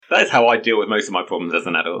That is how I deal with most of my problems as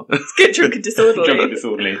an adult. Get drunk and disorderly. Drunk and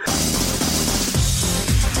disorderly.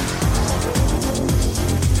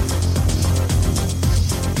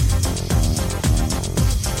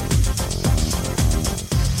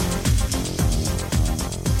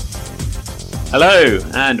 Hello,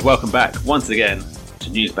 and welcome back once again to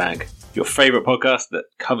Newsbag, your favourite podcast that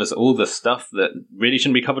covers all the stuff that really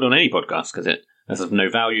shouldn't be covered on any podcast because it has no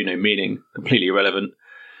value, no meaning, completely irrelevant.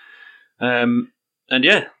 And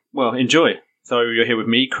yeah, well, enjoy. So you're here with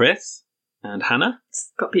me, Chris, and Hannah.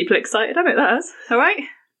 It's got people excited, haven't it, that has? All right?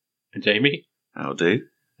 And Jamie. How do?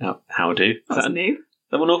 How do? That's new. Is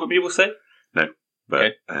that what Norfolk people say? No,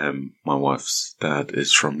 but my wife's dad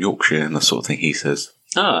is from Yorkshire, and the sort of thing he says.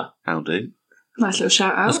 Ah. How do? Nice little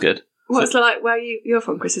shout out. That's good. What's like where you're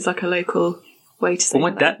from, Chris? Is like a local way to say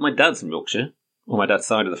Well, my dad's from Yorkshire, or my dad's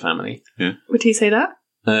side of the family. Yeah. Would he say that?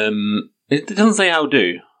 It doesn't say how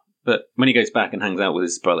do, but when he goes back and hangs out with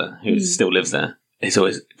his brother, who still lives there, he's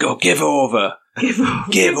always go give over, give over,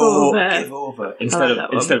 give over.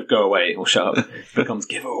 Instead of go away or shut up, it becomes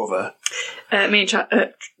give over. Me and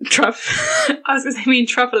I was going to say me and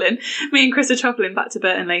travelling. Me and Chris are travelling back to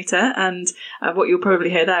Burton later, and what you'll probably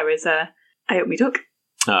hear there is "Ay up, me duck."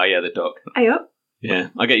 Oh yeah, the duck. Ay up. Yeah,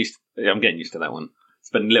 I'm getting used to that one.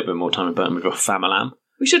 Spend a little bit more time in Burton with your family.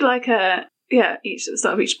 We should at the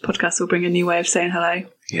start of each podcast we'll bring a new way of saying hello.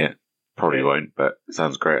 Yeah, probably won't, but it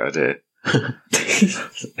sounds a great idea.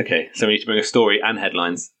 Okay, so we need to bring a story and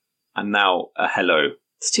headlines, and now a hello.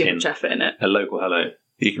 It's too much effort in it. A local hello.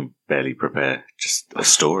 You can barely prepare just a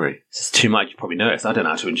story. It's too much. You probably noticed. I don't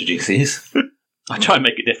know how to introduce these. I try and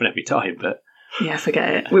make it different every time, but yeah, forget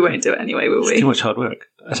it. We won't do it anyway, will we? It's too much hard work.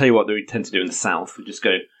 I tell you what, we tend to do in the south. We just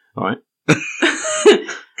go, all right,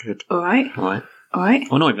 good, all right.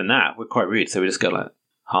 Well, not even that. We're quite rude, so we just go like,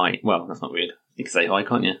 hi. Well, that's not rude. You can say hi,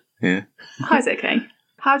 can't you? Yeah. Hi's okay.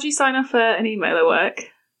 How do you sign off an email at work?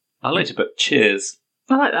 I like to put cheers.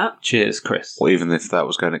 I like that. Cheers, Chris. Or even if that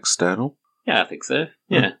was going external? Yeah, I think so.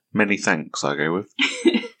 Yeah. Many thanks, I go with.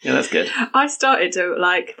 Yeah, that's good. I started to,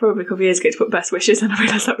 probably a couple of years ago to put best wishes, and I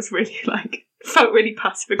realised that was really, felt really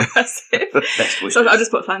passive-aggressive. Best wishes. So I'll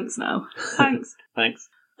just put thanks now. Thanks. Thanks.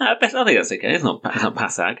 I think that's okay. It's not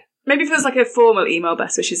passag. Maybe if it was like a formal email,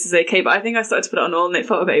 best wishes is okay, but I think I started to put it on all, and it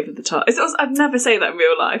felt a bit over the top. I'd never say that in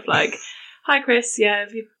real life, hi Chris, yeah.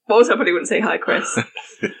 But also I probably wouldn't say hi Chris.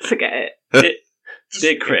 Forget it.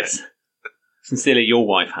 Dear Chris. Sincerely, your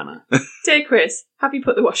wife, Hannah. Dear Chris, have you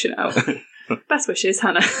put the washing out? Best wishes,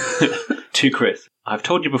 Hannah. To Chris, I've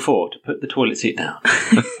told you before to put the toilet seat down.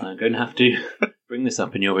 I'm going to have to bring this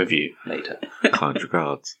up in your review later. Kind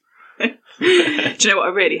regards. Do you know what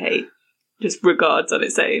I really hate? Just regards on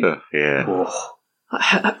its own. Yeah. Oh.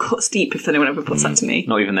 That cuts deep if anyone ever puts that to me.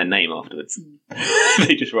 Not even their name afterwards.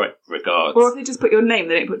 They just write regards. Or if they just put your name,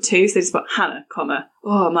 they don't put two, so they just put Hannah, comma.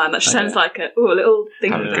 Oh man, that sounds like a little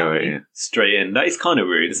thing. Have a go at you. Straight in. That is kind of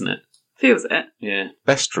rude, isn't it? Feels it. Yeah.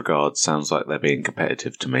 Best regards sounds like they're being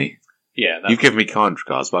competitive to me. Yeah. You've given me kind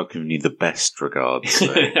regards, but I've given you the best regards.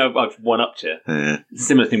 So. I've one-upped you. Yeah.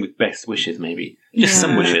 Similar thing with best wishes, maybe. Just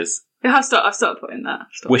some wishes. Yeah, I've started putting that.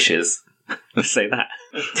 Wishes. Let's say that.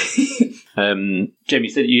 Jamie,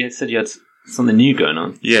 you said you had something new going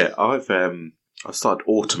on. Yeah, I've started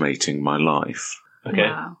automating my life. Okay.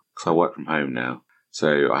 Wow. Because I work from home now.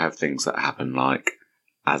 So I have things that happen like,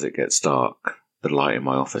 as it gets dark, the light in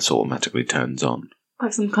my office automatically turns on.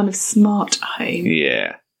 Like some kind of smart home.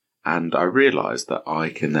 Yeah. And I realised that I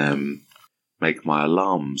can make my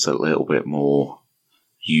alarms a little bit more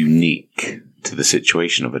unique to the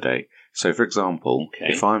situation of a day. So, for example,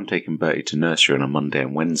 if I'm taking Bertie to nursery on a Monday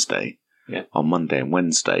and Wednesday, on Monday and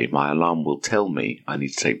Wednesday, my alarm will tell me I need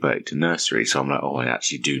to take Bertie to nursery. So I'm like, I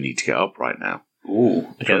actually do need to get up right now. Ooh.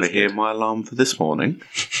 Do you want to hear my alarm for this morning?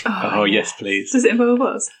 Oh, yes, please. Does it involve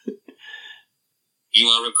us? You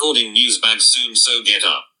are recording Newsbag soon, so get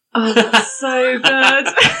up. Oh, that's so good.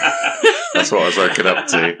 That's what I was woken up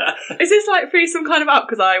to. Is this through some kind of app?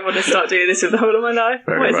 Because I want to start doing this with the whole of my life.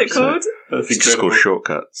 Very What is it called? That's It's just called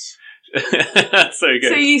Shortcuts. That's so good.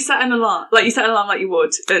 So you set an alarm, like you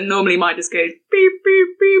would, and normally mine just goes beep, beep,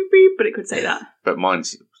 beep, beep, but it could say that. But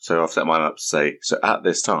so I've set mine up to say, so at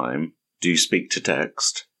this time, do speak to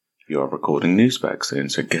text. You are recording Newsbag soon,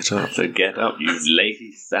 so get up. So get up, you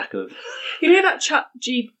lazy sack of... You know that chat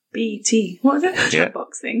GPT? What is it? Yeah. Chat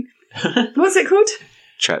box thing. What's it called?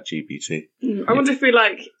 Chat GPT. I wonder if we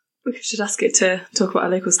should ask it to talk about a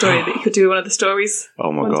local story that you could do one of the stories.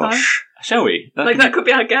 Oh my one gosh. time. Shall we? That could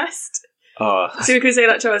be our guest. Oh, So we could say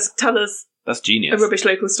tell us that's a genius. rubbish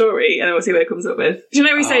local story, and then we'll see what it comes up with. Do you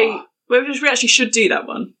know we say we actually should do that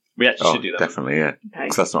one? We actually should do that. Definitely, yeah. Okay.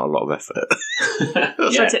 Because that's not a lot of effort.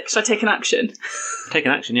 Should I take an action? Take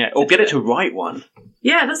an action, yeah. Or get it to write one.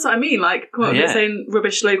 Yeah, that's what I mean. Like, come on, Yeah. saying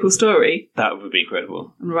rubbish local story. That would be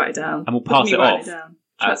incredible. And write it down. And we'll pass it off.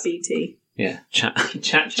 Chat BT. Yeah, Chat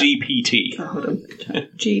GPT. Oh, hold on.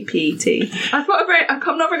 Chat GPT. I'm not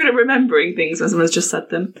very good at remembering things when someone's just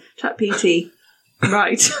said them. Chat PT.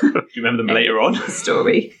 Right. Do you remember them later on?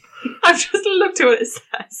 Story. I've just looked at what it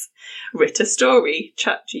says. Written story.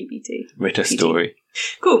 Chat GPT. Written story.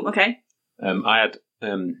 Cool. Okay. I had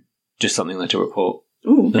just something there to report.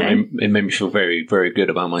 Ooh, okay. It made me feel very, very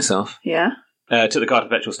good about myself. Yeah. Took the car to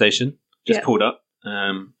the petrol station. Just pulled up.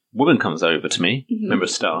 Woman comes over to me, member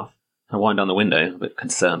of staff. I wind down the window, a bit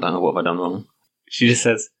concerned. I know, what have I done wrong? She just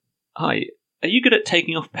says, "Hi, are you good at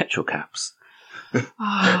taking off petrol caps?"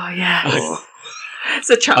 Oh, yes. It's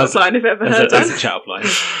a chat line if I've ever heard That's of. a chat line.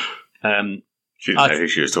 She didn't know who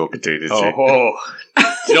she was talking to, did she? Do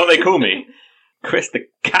you know what they call me? Chris the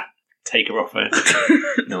cat taker offer.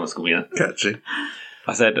 No one's called me that. Catchy.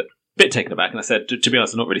 I said, a bit taken aback, and I said, to be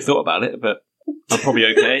honest, I've not really thought about it, but I'm probably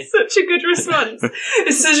okay. Such a good response.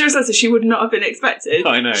 It's such a response that she would not have been expected.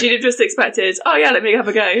 I know. She'd have just expected, oh yeah, let me have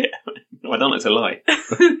a go. No, I don't like to lie.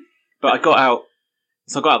 But I got out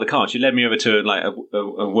of the car, and she led me over to like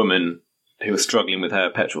a woman who was struggling with her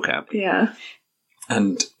petrol cap. Yeah.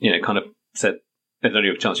 And, kind of said, there's only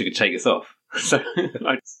a chance you could take this off. So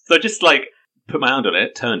I just like put my hand on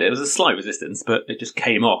it, turned it. It was a slight resistance, but it just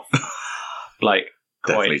came off. Like,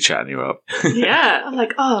 Definitely chatting you up. Yeah. I'm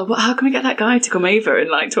like, oh, well, how can we get that guy to come over and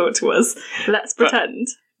like talk to us? Let's pretend.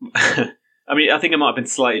 I mean, I think it might have been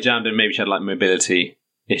slightly jammed and maybe she had like a mobility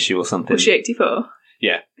issue or something. Was she 84?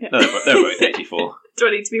 Yeah. They're both 84. Do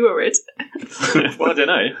I need to be worried? Well, I don't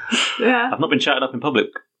know. Yeah. I've not been chatted up in public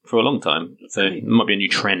for a long time, so it might be a new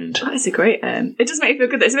trend. That is a great it does make you feel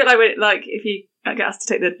good. It's a bit like when if you get asked to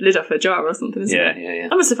take the lid off a jar or something, isn't it? Yeah.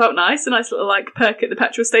 That must have felt nice. A nice little like perk at the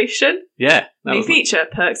petrol station. Yeah. New feature,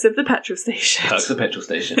 perks of the petrol station. Perks of the petrol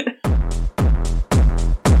station.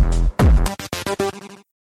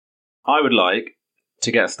 I would like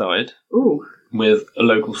to get started with a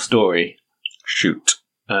local story. Shoot.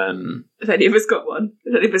 If any of us got one.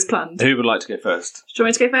 If any of us planned. Who would like to go first? Do you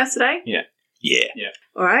want me to go first today? Yeah.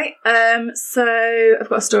 All right. So I've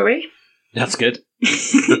got a story. That's good.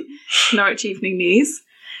 Norwich Evening News.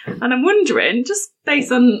 And I'm wondering, just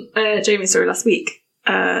based on Jamie's story last week,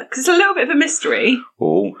 because it's a little bit of a mystery.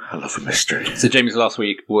 Oh, I love a mystery. So Jamie's last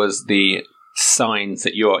week was the signs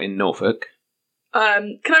that you are in Norfolk.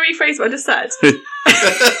 Can I rephrase what I just said?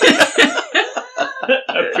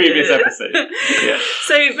 A previous episode. Yeah.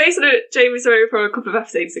 So based on Jamie's story from a couple of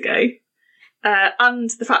episodes ago, and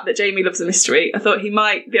the fact that Jamie loves a mystery, I thought he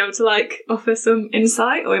might be able to like offer some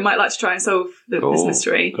insight, or he might like to try and solve this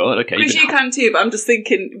mystery. God, okay. Because you can too, but I'm just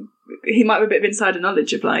thinking he might have a bit of insider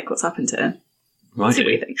knowledge of like what's happened to him. Right. See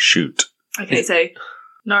what you think. Shoot. Okay, so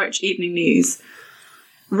Norwich Evening News.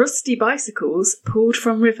 Rusty bicycles pulled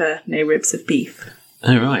from river near ribs of beef.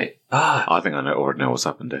 Oh, right. I think I already know what's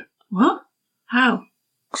happened here. What? How?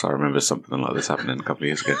 Because I remember something like this happening a couple of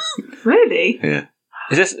years ago. Really? Yeah.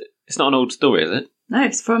 Is this? It's not an old story, is it? No,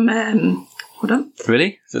 it's from, hold on.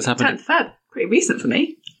 Really? So it's happened? 10th Feb. Pretty recent for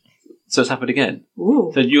me. So it's happened again?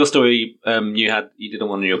 Ooh. So your story, you did on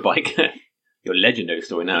one on your bike, your legendary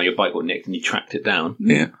story now, your bike got nicked and you tracked it down.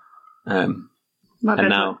 Yeah. And My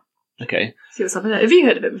now, okay. See what's happened. Have you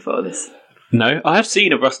heard of it before, this? No, I have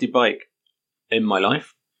seen a rusty bike in my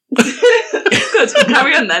life. Good,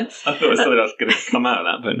 carry on then. I thought something else was going to come out of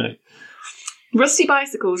that, but no. Rusty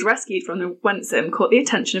bicycles rescued from the Wensum caught the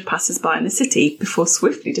attention of passers-by in the city before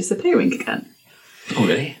swiftly disappearing again. Oh,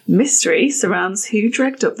 really? Mystery surrounds who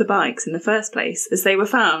dragged up the bikes in the first place, as they were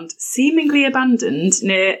found seemingly abandoned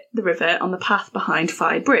near the river on the path behind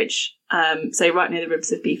Fye Bridge, so right near the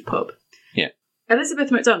Ribs of Beef pub. Yeah. Elizabeth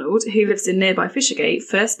MacDonald, who lives in nearby Fishergate,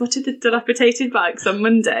 first spotted the dilapidated bikes on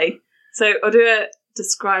Monday. So I'll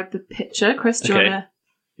describe the picture. Chris, do you want to...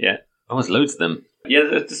 Yeah. Oh, there's loads of them. Yeah,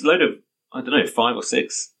 there's just a load of, 5 or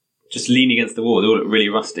 6, just leaning against the wall. They all look really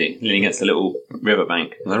rusty, leaning against a little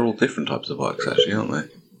riverbank. They're all different types of bikes, actually, aren't they?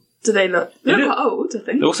 Do they look... They look quite old, I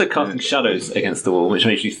think. They're also casting shadows against the wall, which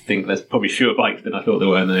makes you think there's probably fewer bikes than I thought there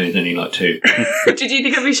were, and there's only like 2. Did you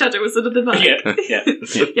think every shadow was another bike? Yeah.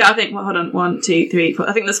 Yeah, I think, hold on, 1, 2, 3, 4.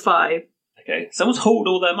 I think there's 5. Okay, someone's hauled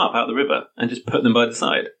all them up out the river and just put them by the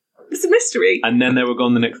side. It's a mystery. And then they were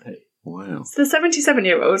gone the next day. Wow. So the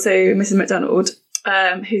 77-year-old, so Mrs. MacDonald,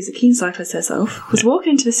 who's a keen cyclist herself, was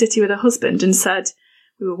walking into the city with her husband and said,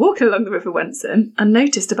 "We were walking along the River Wensum and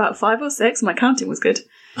noticed about 5 or 6, my counting was good,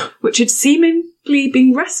 which had seemingly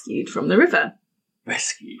been rescued from the river."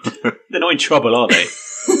 Rescued? They're not in trouble, are they?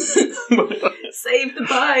 Save the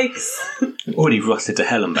bikes. Already rusted to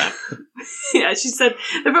hell and back. Yeah, she said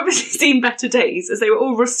they've obviously seen better days as they were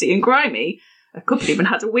all rusty and grimy. A couple even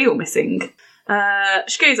had a wheel missing.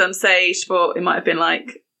 She goes on to say she thought it might have been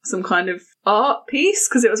like some kind of art piece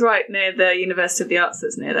because it was right near the University of the Arts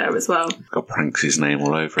that's near there as well. Got Pranks' name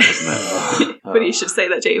all over it, isn't it? But you should say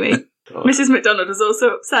that, Jamie. God. Mrs. McDonald was also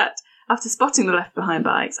upset after spotting the left behind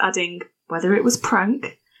bikes, adding, whether it was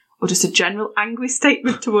prank or just a general angry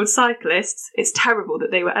statement towards cyclists, it's terrible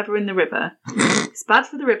that they were ever in the river. It's bad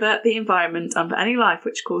for the river, the environment, and for any life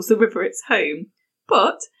which calls the river its home.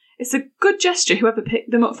 But it's a good gesture whoever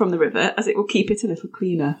picked them up from the river, as it will keep it a little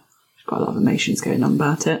cleaner. There's quite a lot of emotions going on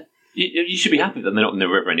about it. You should be happy that they're not in the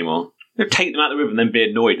river anymore. You take them out of the river and then be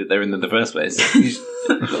annoyed that they're in the first place.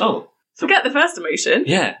 Oh. Forget the first emotion.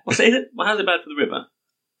 Yeah. How's it bad for the river?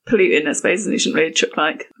 Polluting, I suppose, and you shouldn't really chuck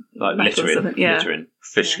like metal or littering. something. Yeah. Littering.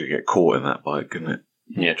 Fish could get caught in that bike, couldn't it?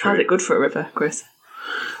 Yeah, true. How's it good for a river, Chris?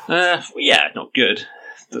 Yeah, not good.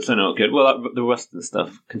 That's not good. Well, like the rust and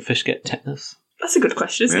stuff. Can fish get tetanus? That's a good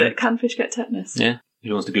question, isn't Yeah. it? Can fish get tetanus? Yeah.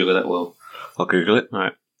 Who wants to Google that? Well, I'll Google it. all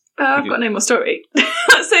right. I've got no more story.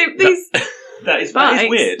 So these That is bikes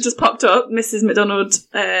weird. just popped up. Mrs. McDonald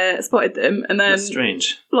spotted them, and then That's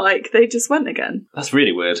strange. they just went again. That's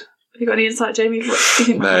really weird. Have you got any insight, Jamie? What do you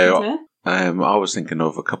think might No. happen here? I was thinking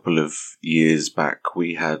of a couple of years back,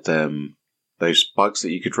 we had those bikes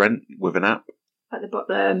that you could rent with an app. Like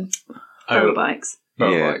the roller bikes.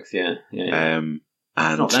 Roller bikes, yeah.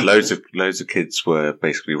 And Not them. loads of kids were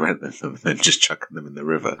basically renting them and then just chucking them in the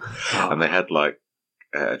river. Oh. And they had like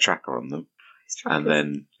a tracker on them, and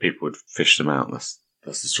then people would fish them out. That's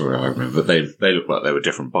the story I remember. But they look like they were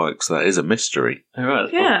different bikes. So that is a mystery. Oh, right,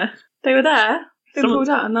 that's fine. Yeah, they were there. They were Someone- pulled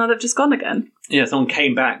out, and now they've just gone again. Yeah, someone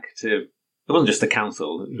came back to... It wasn't just the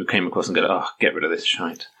council who came across and go, oh, get rid of this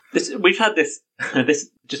shite. We've had this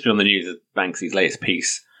just been on the news of Banksy's latest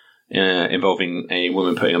piece involving a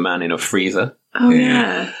woman putting a man in a freezer. Oh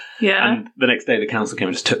yeah. And the next day the council came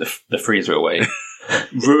and just took the freezer away,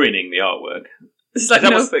 ruining the artwork. This is like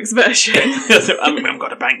That was- Notebook's version. So, I haven't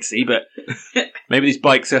got a Banksy, but maybe these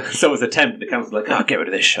bikes are someone's attempt. The council's like, oh, get rid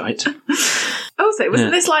of this shite. Also,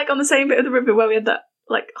 wasn't this like on the same bit of the river where we had that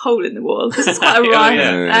like hole in the wall? This is quite a Oh, right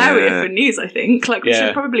yeah. area for news, I think. Like we Yeah.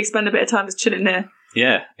 should probably spend a bit of time just chilling there.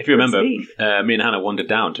 Yeah, if you remember, Steve. me and Hannah wandered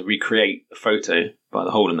down to recreate a photo by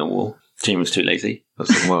the hole in the wall. Jim was too lazy.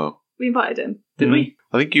 Well, We invited him. Did we?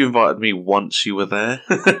 I think you invited me once you were there.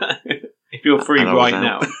 If you're free And I was right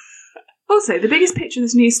out. now. Also, the biggest picture in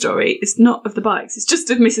this news story is not of the bikes, it's just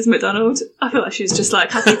of Mrs. McDonald. I feel like she's just like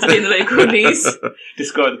happy to be in the local news.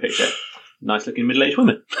 Describe the picture. Nice looking middle-aged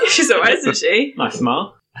woman. She's alright, isn't she? Nice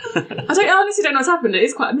smile. I honestly don't know what's happened. It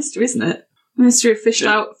is quite a mystery, isn't it? Mystery of fished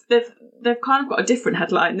Yeah. out. They've kind of got a different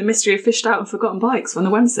headline. The mystery of fished out and forgotten bikes from the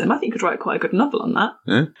Wensum. I think you could write quite a good novel on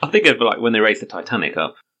that. I think of like when they raised the Titanic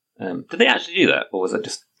up. Did they actually do that, or was that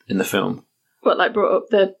just in the film? What, like brought up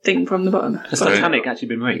the thing from the bottom? Has Titanic actually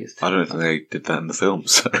been raised? I don't think they did that in the film.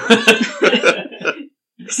 So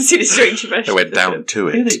It's a really strange version. they went down to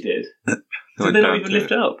Yeah, it. they did. They Did went they not down even to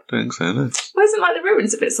lift it up? I don't think so, no. Well, isn't like the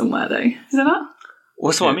ruins of it somewhere though? Is there not?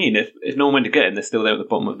 Well, that's what I mean. If no one went to get them, they're still there at the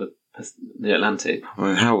bottom of the Atlantic. I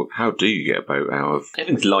mean, how do you get a boat out of...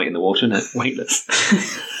 Everything's light in the water, isn't it? Weightless.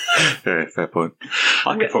 Yeah, fair point.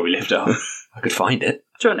 I could probably lift it up. I could find it.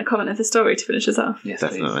 Do you want a comment of the story to finish us off? Yes,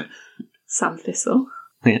 Definitely. Sam Thistle.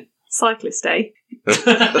 Yeah. Cyclist Day. Is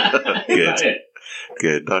that it?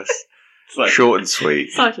 Good, nice. It's like, Short and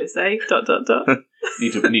sweet. Cyclist Day. ...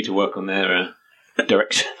 need to work on their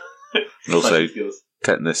direction. And also, Cycling skills.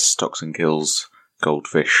 tetanus toxin kills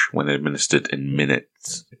goldfish when administered in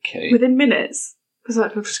minutes. Okay. Within minutes.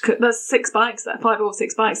 Because that's 6 bikes there. 5 or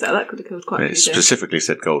 6 bikes there. That could have killed quite a It few things. specifically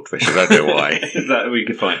said goldfish, I don't know why. That we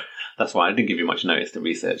could find. That's why I didn't give you much notice to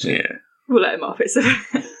research it. Yeah. We'll let him off. It's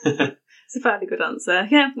a fairly good answer.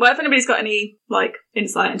 Yeah. Well, if anybody's got any like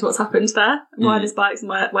insight into what's happened there, and why there's bikes and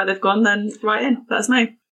where they've gone, then write in. Let us know.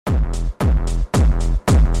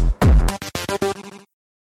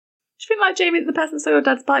 Do you think like Jamie, the person that stole your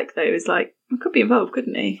dad's bike though, is like could be involved,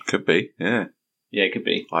 couldn't he? Could be, yeah. Yeah, it could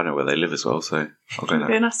be. I know where they live as well, so I'll go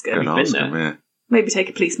Go and ask go him. and Have you ask been them, yeah. Maybe take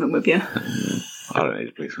a policeman with you. I don't need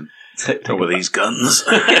a policeman. Take Not with these guns.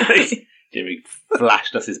 Jimmy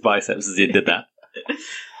flashed us his biceps as he did that.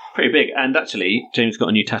 Pretty big. And actually, James got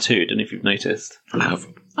a new tattoo. Don't know if you've noticed. I have.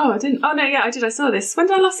 Oh, I didn't. Oh no, yeah, I did. I saw this. When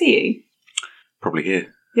did I last see you? Probably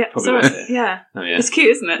here. Yeah, Probably saw was it. it. Yeah, Oh, yeah. it's cute,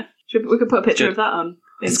 isn't it? We could put a picture Good. of that on.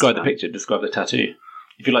 Describe the Instagram. picture. Describe the tattoo.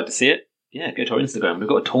 If you'd like to see it, yeah, go to our Instagram. We've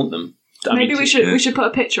got to taunt them. Maybe we should yeah. we should put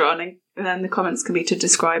a picture on, and then the comments can be to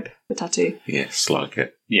describe the tattoo. Yes, like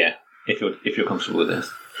it. Yeah. if you're comfortable with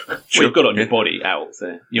this. Well, you've got it on your body out,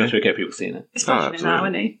 so you have to be okay with people seeing it. It's functioning now,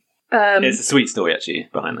 isn't he? It's a sweet story, actually,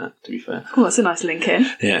 behind that, to be fair. Oh, that's a nice link in.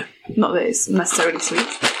 Yeah. Not that it's necessarily sweet.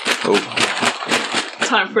 Oh,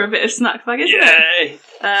 Time for a bit of snack bag, isn't Yay! it?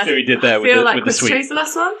 See what we did there I with feel the, like with the Chris sweet. chose the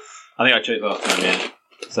last one. I think I chose last time, yeah.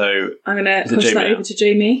 So, I'm going to Is it push Jamie that now? over to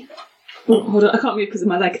Jamie. Oh, hold on, I can't move because of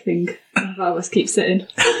my leg thing. I always keep sitting.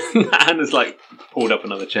 Hannah's like pulled up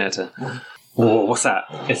another chair to. Oh, what's that?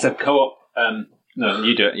 It's a co-op. No,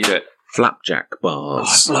 you do it. You do it. flapjack Oh,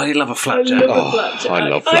 bars. I bloody love a flapjack. I love a Oh, flapjack. I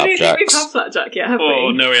love I don't think flapjacks. we've had flapjack yet, have Oh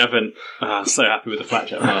we? no, we haven't. Oh, I'm so happy with the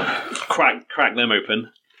flapjack bar. Crack them open.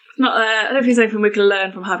 Not, I don't think there's anything we can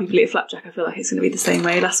learn from how people eat flapjack. I feel like it's going to be the same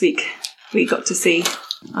way. Last week we got to see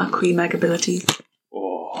our cream egg ability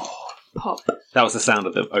Oh, pop. that was the sound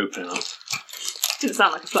of them opening up. Didn't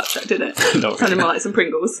sound like a flapjack, did it? Not Sounded really. more like some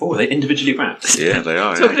Pringles. Oh, they're individually wrapped. Yeah, they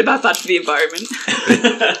are. Talking Yeah. about bad for the environment.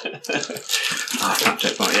 Oh,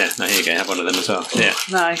 flapjack bar. Yeah, no, here you go. Have one of them as well. Yeah,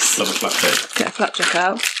 Nice. love a flapjack. Get a flapjack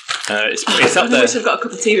out. It's I up think there. we should have got a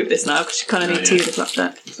cup of tea with this now because you kind of need Oh, tea yeah. with the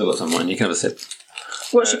flapjack. Still got some wine. You can have a sip.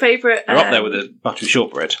 What's your favourite? They're up there with the buttery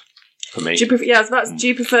shortbread for me. Do you prefer? Yeah, I was about to, do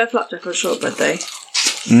you prefer flapjack or shortbread day?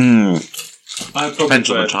 I probably Depends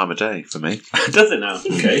on the prefer- time of day for me. Does it now?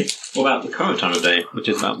 Okay. What about the current time of day, which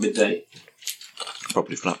is about midday?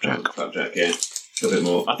 Probably flapjack. Flapjack, yeah. A bit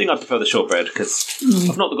more. I think I prefer the shortbread because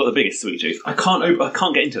I've not got the biggest sweet tooth. I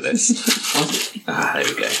can't get into this. There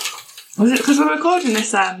we go. Was it because we're recording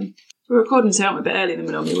this? We're recording today, aren't we? A bit earlier than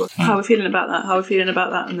we normally would. How are we feeling about that? How are we feeling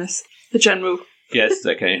about that and this? The general. Yeah, it's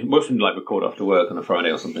okay. We often like record after work on a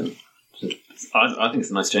Friday or something. So I think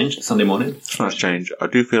it's a nice change. Sunday morning. It's a nice change. I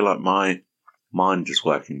do feel like my mind is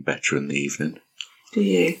working better in the evening. Do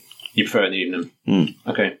you? You prefer it in the evening?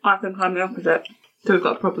 Okay. I think I'm the opposite. So we've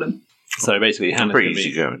got a problem. So basically, Hannah's Pretty going to easy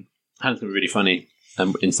be going. really funny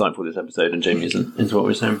and insightful this episode, and Jamie isn't into what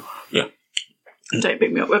we're saying. Yeah. Don't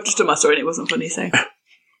pick me up. We've just done my story and it wasn't funny, so.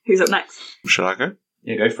 Who's up next? Shall I go?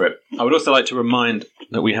 Yeah, go for it. I would also like to remind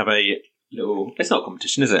that we have a little... It's not a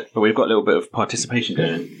competition, is it? But we've got a little bit of participation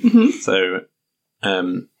going. Mm-hmm. So,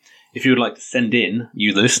 if you would like to send in,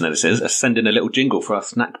 you the listener this is, send in a little jingle for our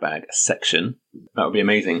snack bag section, that would be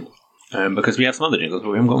amazing. Because we have some other jingles, but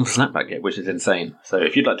we haven't got one for snack bag yet, which is insane. So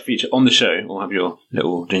if you'd like to feature on the show, we'll have your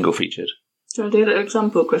little jingle featured. Do you want to do a little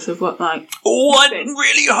example, Chris, of what, like... Oh, I'm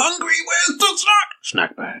really hungry. Where's the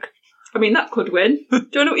snack bag? I mean, that could win. Do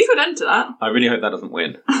you know what? You could enter that. I really hope that doesn't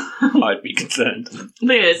win. I'd be concerned. The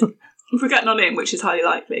thing is, if we're getting on in, which is highly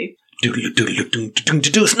likely...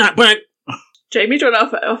 Do snack bag. Jamie, do you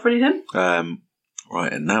want to offer anything?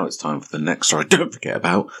 Right, and now it's time for the next story. Don't forget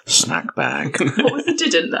about snack bag. What was the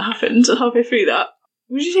didn't that happened halfway through that?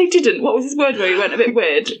 What did you say didn't? What was his word where he went a bit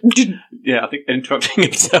weird? Yeah, I think interrupting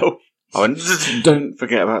himself. Oh, and don't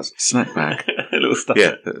forget about snack bag. A little stuff.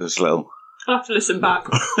 Yeah, there's a little. I'll have to listen back.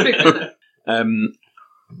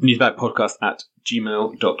 Newsbagpodcast at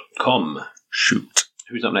gmail.com. Shoot.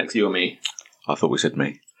 Who's up next, you or me? I thought we said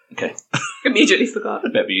me. Okay. Immediately forgot.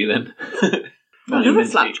 Better be you then. I love a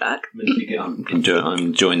flapjack. I'm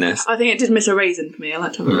enjoying this. I think it did miss a raisin for me. I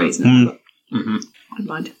like to have a raisin. Mm-hmm. I don't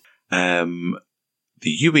mind.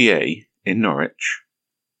 The UEA in Norwich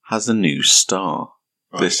has a new star.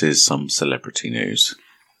 Right. This is some celebrity news.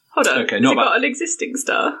 Hold on. Okay, Has not he got about- an existing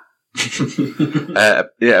star?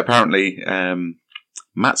 Yeah, apparently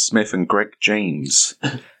Matt Smith and Greg James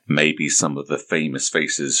may be some of the famous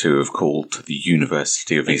faces who have called the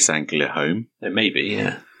University of East Anglia home. It may be,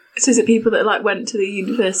 yeah. So is it people that went to the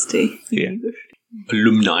university? Yeah.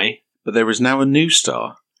 Alumni. But there is now a new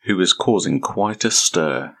star who is causing quite a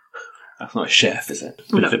stir. That's not a chef, is it?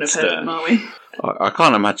 We're not going to have heard of them, are we? I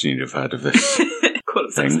can't imagine you'd have heard of this. Call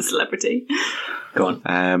themselves a celebrity. Go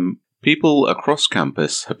on. People across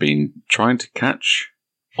campus have been trying to catch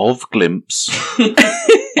a glimpse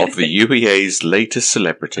of the UEA's latest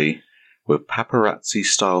celebrity with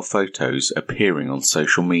paparazzi-style photos appearing on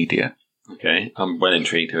social media. Okay, I'm well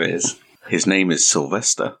intrigued who it is. His name is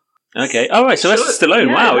Sylvester. Okay, all right, Sylvester Stallone.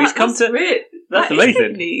 Yeah, wow, he's come that's to... That's That's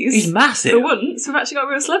amazing. News. He's massive. For once, we've actually got a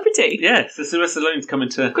real celebrity. Yeah, so Sylvester Stallone's coming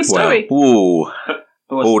to... Good story. Well,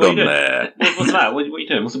 hold what are on you doing? there. What's that? What are you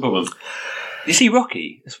doing? What's the problem? You see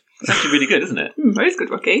Rocky? It's actually really good, isn't it? Very good,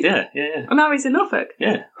 Rocky. Yeah. And now he's in Norfolk.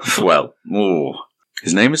 Yeah. Well,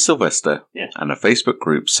 his name is Sylvester, Yeah. and a Facebook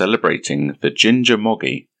group celebrating the Ginger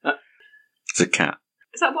Moggy. It's a cat.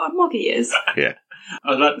 Is that what a moggy is? Yeah. I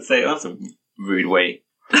was about to say, that's a rude way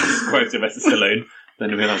to quote Sylvester Stallone.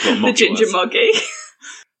 Then I realised what The Moggy ginger was. moggy.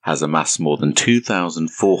 Has amassed more than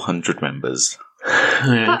 2,400 members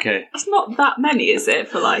Okay. That's not that many, is it,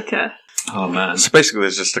 for like a... Oh, man. So basically,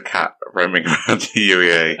 there's just a cat roaming around the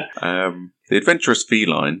UEA. The adventurous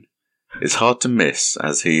feline is hard to miss,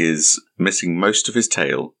 as he is missing most of his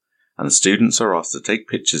tail, and the students are asked to take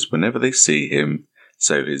pictures whenever they see him,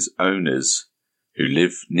 so his owners, who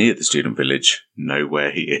live near the student village, know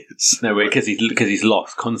where he is. No, because he's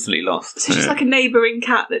lost, constantly lost. So it's just like a neighbouring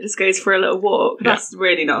cat that just goes for a little walk. That's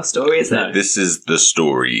really not a story, is No. it? This is the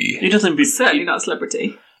story. He doesn't Certainly not a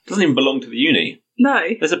celebrity. doesn't even belong to the uni. No.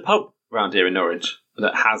 There's a pub around here in Norwich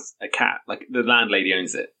that has a cat. Like, the landlady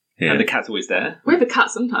owns it. Yeah. And the cat's always there. We have a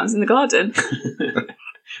cat sometimes in the garden.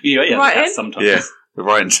 Yeah, Right the cat in? sometimes. Yeah, we're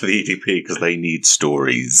right into the EDP because they need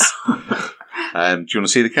stories. Do you want to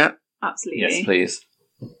see the cat? Absolutely. Yes, please.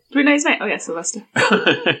 Do we know his name? Oh, yeah, Sylvester.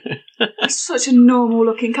 It's such a normal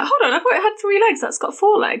looking cat. Hold on, I thought it had 3 legs. That's got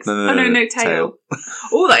 4 legs. No tail.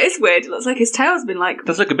 Oh, that is weird. It looks like his tail's been like... It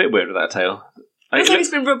does look a bit weird with that tail. It looks like it's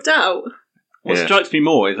been rubbed out. What Yeah. strikes me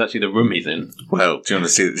more is actually the room he's in. Well, do you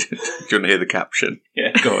want to see? Do you want to hear the caption?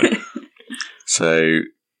 Yeah, go on. So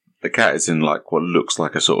the cat is in like what looks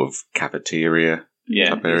like a sort of cafeteria.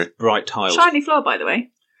 Yeah, Up area. it's bright tiles. Shiny floor, by the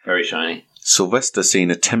way. Very shiny. Sylvester seen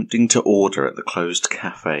attempting to order at the closed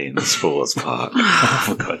cafe in the sports park. Oh,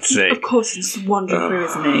 for God's sake. Of course, he's just wandering through,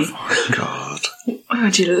 isn't he? Oh, God. Oh,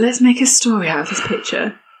 Julia, let's make a story out of this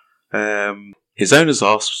picture. His owners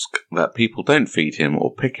ask that people don't feed him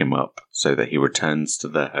or pick him up so that he returns to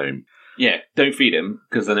their home. Yeah, don't feed him,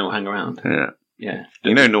 because then he'll hang around. Yeah. Yeah.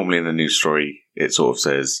 You know, normally in the news story, it sort of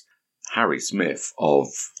says Harry Smith of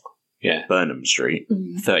Yeah. Burnham Street.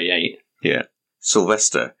 38. Yeah.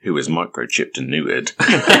 Sylvester, who is microchipped and neutered,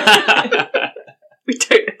 We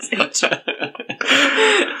don't know so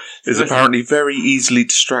much. is apparently very easily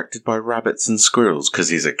distracted by rabbits and squirrels because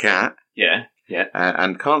he's a cat Yeah, yeah.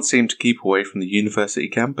 and can't seem to keep away from the university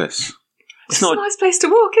campus. It's a nice place to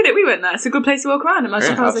walk, isn't it? We went there. It's a good place to walk around. Imagine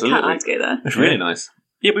Yeah, if I was a cat, absolutely. I'd go there. It's really nice.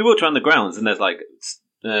 Yeah, we walked around the grounds and there's like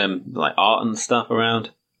art and stuff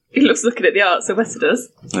around. He loves looking at the art, Sylvester does.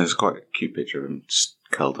 There's quite a cute picture of him just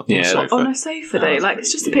curled up on Yeah, the sofa. On a sofa, though. Like,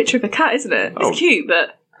 it's just a picture of a cat, isn't it? It's Oh. cute,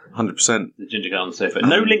 but... 100%. The ginger cat on the sofa.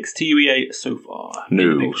 No links to UEA so far.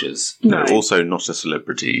 No. In pictures. No, No. also not a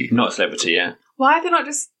celebrity. Not a celebrity, yeah. Why have they not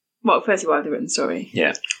just... Well, firstly, why have they written the story?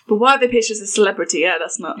 Yeah. But why have they pitched as a celebrity? Yeah,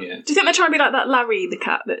 that's not... Yeah. Do you think they're trying to be like that Larry, the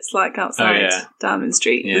cat that's like outside Oh, yeah. down in the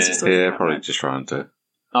street? Yeah. There's just always a Yeah, cat probably there. just trying to...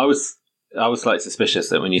 I was slightly suspicious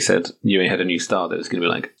that when you said UEA had a new star, that it was going to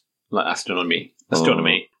be like astronomy.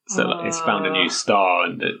 So like, it's found a new star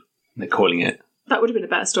and they're calling it That would have been a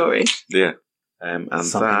better story. Yeah. And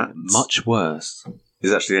something that much worse.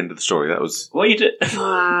 is actually the end of the story. That was... What you did?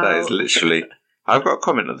 Wow. That is literally... I've got a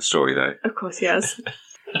comment on the story, though. Of course he has.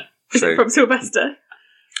 Is So- it from Sylvester?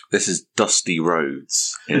 This is Dusty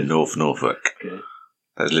Roads in North Norfolk. Okay.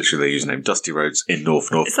 That's literally their username, Dusty Roads in North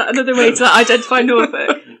Is Norfolk. that another way to identify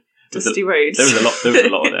Norfolk? Dusty roads. There was a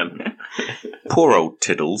lot of them. Poor old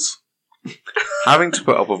Tiddles. Having to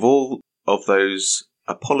put up with all of those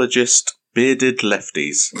apologist, bearded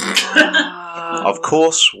lefties. Of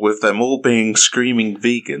course, with them all being screaming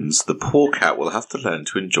vegans, the poor cat will have to learn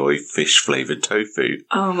to enjoy fish-flavoured tofu.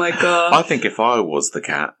 Oh my god. I think if I was the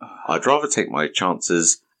cat, I'd rather take my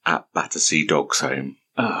chances at Battersea Dogs Home.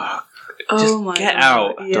 Oh, Oh just my get God.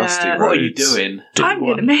 out, Yeah. Dusty What are you Roads. doing? I'm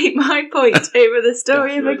going to make my point over the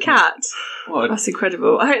story of a Definitely. cat. What? That's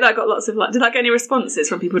incredible. I hope that got lots of like. Did that get any responses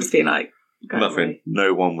from people just being like, go Nothing. away?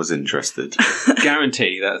 No one was interested.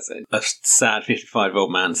 Guarantee that's a sad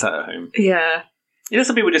 55-year-old man sat at home. Yeah. You know,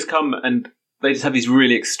 some people just come and they just have these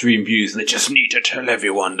really extreme views and they just need to tell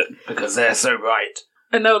everyone that because they're so right.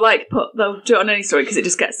 And they'll do it on any story because it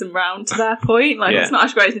just gets them round to their point. Like, Yeah. it's not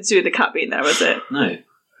actually got anything to do with the cat being there, is it? No.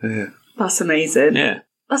 Yeah. That's amazing. Yeah.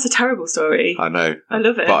 That's a terrible story. I know. I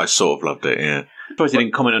love it. But I sort of loved it, yeah. Surprised you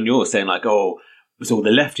didn't comment on yours saying like, oh, it was all the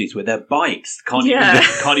lefties with their bikes. Can't Yeah.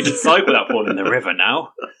 even cycle without falling in the river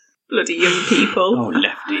now. Bloody young people. Oh,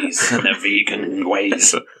 lefties and their vegan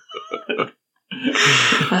ways.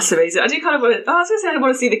 That's amazing. I do kind of want to. I was going to say I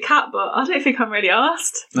want to see the cat, but I don't think I'm really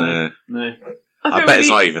asked. No. No, I I feel bet it's really,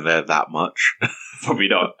 not even there that much. probably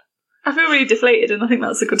not. I feel really deflated, and I think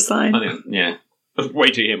that's a good sign. I think, yeah.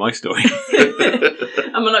 Wait till you hear my story.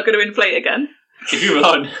 Am I not going to inflate again? If you're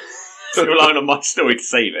relying on my story to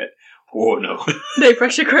save it, oh no. No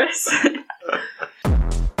pressure, Chris.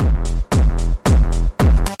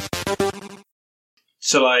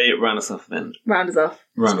 Shall I round us off then? Round us off.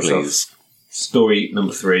 Round us Please. off. Story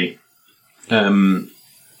number 3. Holbeach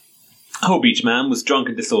man was drunk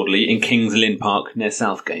and disorderly in Kings Lynn Park near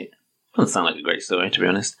Southgate. Doesn't sound like a great story, to be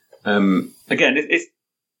honest. Again,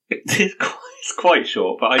 it's quite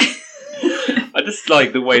short, but I just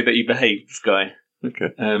like the way that he behaved, this guy.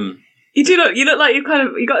 Okay. You look like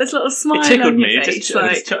you got this little smile It tickled on your me. face.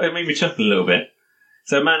 It made me chuckle a little bit.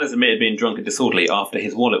 So a man has admitted being drunk and disorderly after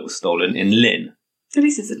his wallet was stolen in Lynn. At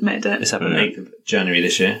least he's admitted it. This happened on 8th of January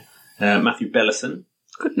this year. Matthew Bellison,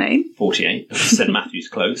 Good name. 48, St Matthew's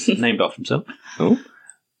Close, named after himself. Oh.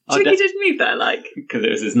 Do you think he did move there, like? Because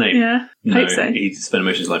it was his name. Yeah, No, hope so. he spent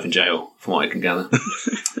most of his life in jail, from what I can gather.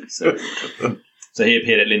 So he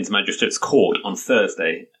appeared at Lynn's Magistrates Court on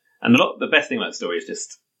Thursday. And the best thing about the story is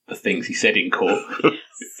just the things he said in court.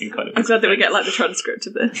 I'm glad that we get, like, the transcript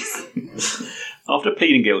of this. After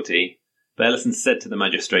pleading guilty, Bellison said to the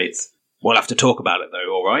magistrates, "We'll have to talk about it,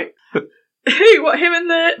 though, all right?" Who? What, him and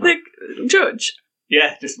the judge?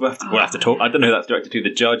 Yeah, we'll have to talk. I don't know who that's directed to.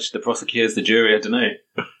 The judge, the prosecutors, the jury, I don't know.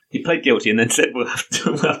 He pled guilty and then said, we'll have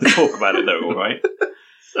to talk about it, though, all right?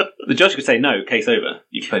 The judge could say, no, case over.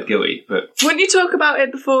 You pled guilty, but... Wouldn't you talk about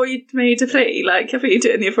it before you made a plea? Like, I think you do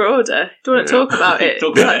it in the other order. Do you want to talk about it?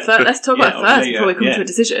 Talk about it. Let's talk about it first before we come to a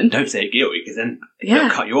decision. Don't say guilty, because then they'll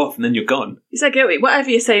cut you off and then you're gone. You say guilty. Whatever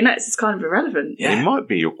you say next is kind of irrelevant. Yeah. It might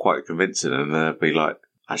be you're quite convincing and they'll be like,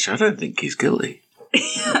 actually, I don't think he's guilty. Hey,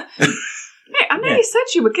 I know you said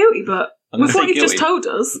you were guilty, but with what you've just told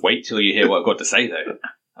us... Wait till you hear what I've got to say, though.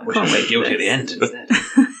 I wish I said guilty at the end instead.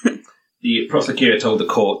 The prosecutor told the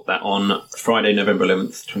court that on Friday, November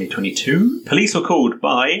 11th, 2022, police were called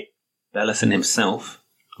by Bellison himself,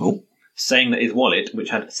 saying that his wallet, which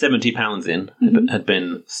had £70 in, had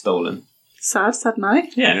been stolen. Sad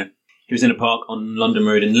night. Yeah. He was in a park on London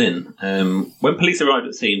Road in Lynn. When police arrived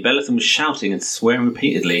at the scene, Bellison was shouting and swearing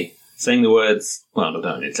repeatedly, saying the words... Well, I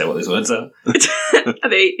don't need to say what those words are. Are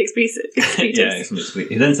they explicit? Yeah,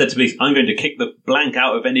 he then said to police, "I'm going to kick the blank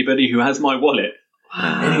out of anybody who has my wallet."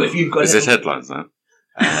 Wow. Anyway, if you've got Is this headlines now?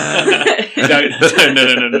 No.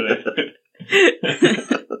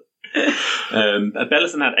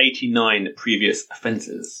 Bellison had 89 previous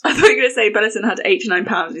offences. I thought you were going to say Bellison had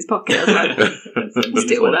 £89 in his pocket. I was like,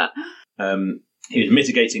 stick with that. He was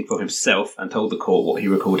mitigating for himself and told the court what he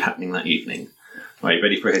recalled happening that evening. Are you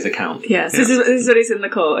ready for his account? Yeah, so this is what he's in the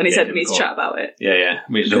court, and he said we need to chat about it. Yeah.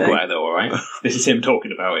 We need to talk about it, though, all right? This is him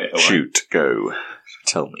talking about it. All right? Shoot, go.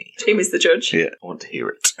 Tell me. Jamie's the judge. Yeah, I want to hear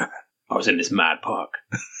it. I was in this mad park,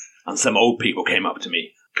 and some old people came up to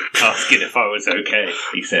me, asking if I was okay,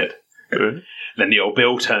 he said. Then the old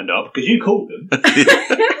Bill turned up, because you called them.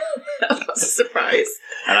 That's a surprise.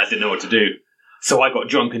 And I didn't know what to do. So I got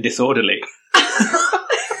drunk and disorderly.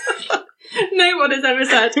 No one has ever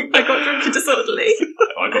said, I got drunk and disorderly.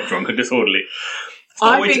 I got drunk and disorderly.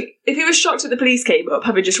 I think if he was shocked that the police came up,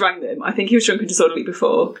 having just rang them, I think he was drunk and disorderly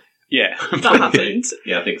before. Yeah. That happened.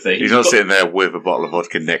 Yeah, I think so. He's not sitting there with a bottle of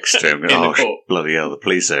vodka next to him going, bloody hell, the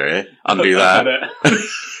police are here. Undo that.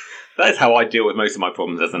 That's how I deal with most of my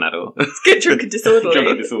problems as an adult. Get drunk and disorderly. Drunk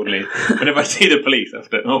and disorderly. Whenever I see the police, I have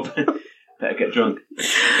to, better get drunk.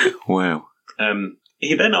 Wow.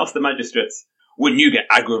 He then asked the magistrates, "Wouldn't you get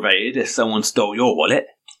aggravated if someone stole your wallet?"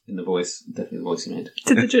 In the voice, definitely the voice he made.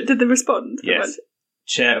 Did they respond? Yes.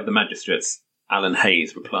 Chair of the magistrates, Alan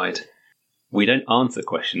Hayes, replied, "We don't answer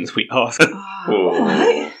questions, we ask."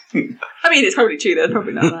 Oh. I mean, it's probably true, they're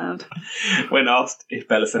probably not allowed. When asked if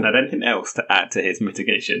Bellison had anything else to add to his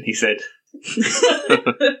mitigation, he said,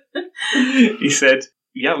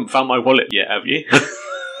 "You haven't found my wallet yet, have you?"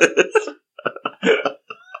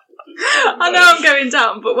 I know I'm going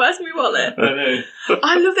down, but where's my wallet? I know.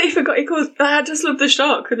 I love that he forgot he called... I just love the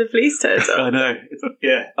shock when the police turned up. I know.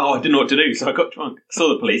 Yeah. Oh, I didn't know what to do, so I got drunk. I saw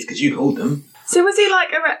the police because you called them. So was he like...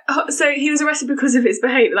 So he was arrested because of his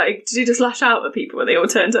behaviour? Like, did he just lash out at people when they all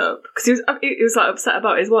turned up? Because he was like upset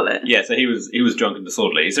about his wallet. Yeah, so he was drunk and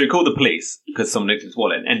disorderly. So he called the police because someone nicked his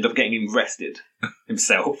wallet and ended up getting him arrested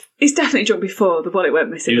himself. He's definitely drunk before the wallet went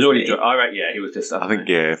missing. He was already drunk. Yeah, he was just... I think,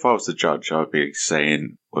 if I was the judge, I'd be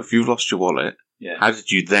saying, well, if you've lost your wallet, how did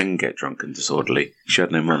you then get drunk and disorderly? You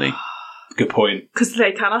had no money. Good point. Because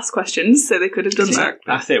they can ask questions, so they could have done that.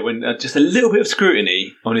 That's it. When just a little bit of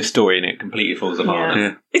scrutiny on his story and it completely falls apart.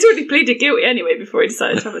 Yeah. He's already pleaded guilty anyway before he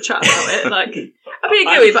decided to have a chat about it. Like, I'm being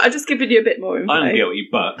guilty, but I've just given you a bit more info. I'm guilty,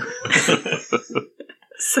 but...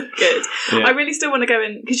 So good. Yeah. I really still want to go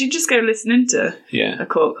in, because you just go listen into a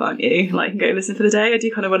court, can't you? Like, you can go listen for the day. I do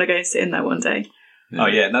kind of want to go and sit in there one day. Oh,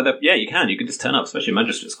 yeah. No, you can. You can just turn up, especially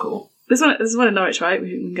magistrate's call. There's one in Norwich, right?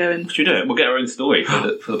 We can go and... Should we do it? We'll get our own story for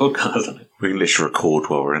the podcast. We can literally record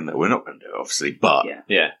while we're in there. We're not going to do it, obviously, but...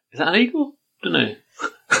 Yeah. Is that illegal? I don't know.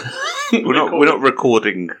 We're not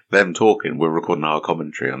recording them talking. We're recording our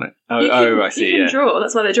commentary on it. I see, You can draw.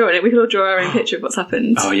 That's why they're drawing it. We could all draw our own picture of what's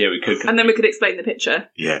happened. Oh, yeah, we could. And then we could explain the picture.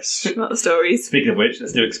 Yes. Not the stories. Speaking of which,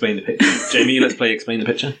 let's do Explain the Picture. Jamie, let's play Explain the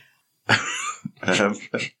Picture.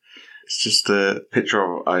 It's just a picture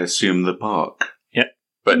of, I assume, the park. Yeah.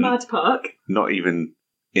 But Mad Park. not even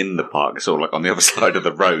in the park. It's all like on the other side of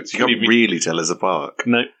the road. So you can't really tell it's a park.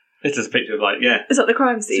 No, it's just a picture of Is that the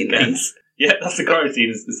crime scene then? Yeah, that's the crime scene,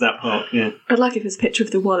 is that park, yeah. I'd like if it was a picture of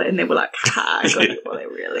the wallet and they were like, ha, I got the wallet,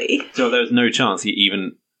 really? So there was no chance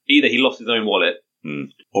either he lost his own wallet,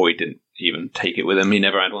 or he didn't even take it with him. He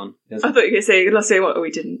never had one. I thought you were going to say, let's say what, we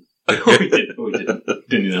didn't. we didn't. Didn't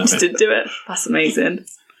do that. Just didn't do it. That's amazing.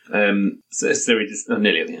 So we just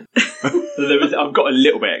nearly at the end. So I've got a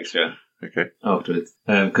little bit extra. Okay. Afterwards,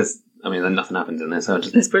 because then nothing happens in there, so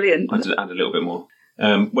It's brilliant. I just add a little bit more.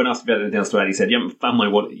 When asked if he had anything else to add, he said, "You haven't found my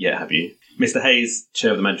wallet yet, have you?" Mr. Hayes,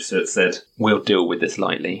 chair of the magistrate, said, "We'll deal with this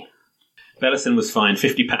lightly." Bellison was fined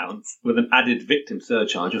 £50 with an added victim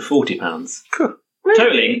surcharge of £40. Really?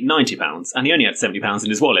 Totaling £90, and he only had £70 in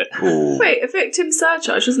his wallet. Ooh. Wait, a victim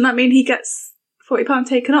surcharge, doesn't that mean he gets £40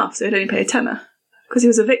 taken off, so he'd only pay a tenner? Because he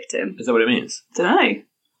was a victim? Is that what it means? Don't know.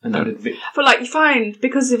 An added victim. But like, you find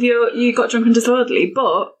because of you got drunk and disorderly,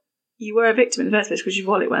 but you were a victim in the first place because your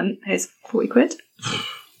wallet went. Here's 40 quid.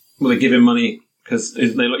 Will they give him money because he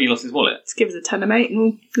lost his wallet? Just give us a tenner, mate, and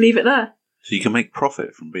we'll leave it there. So you can make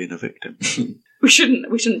profit from being a victim. We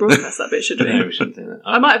shouldn't broadcast that bit, should we? No, we shouldn't say that.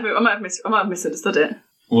 I might have misunderstood it.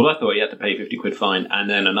 Well, I thought he had to pay £50 fine and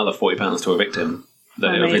then another £40 to a victim. Oh,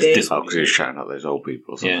 of maybe. his Oh, disorder. because he was shouting at those old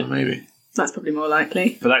people or something, Yeah. maybe. That's probably more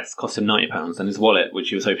likely. But that's cost him £90, and his wallet, which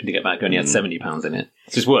he was hoping to get back, only had £70 in it.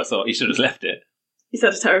 It's just worse. So he should have left it. He's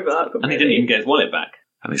had a terrible outcome. And he didn't even get his wallet back.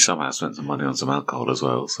 And he somehow spent some money on some alcohol as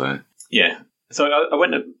well, so... Yeah. So I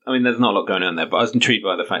went. There's not a lot going on there, but I was intrigued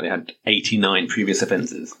by the fact they had 89 previous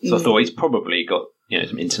offences. So I thought he's probably got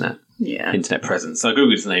some internet presence. So I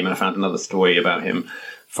googled his name and I found another story about him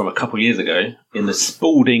from a couple of years ago in the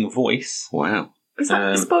Spalding Voice. Wow. Is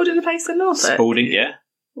that Spalding a place in Norfolk? Spalding, yeah.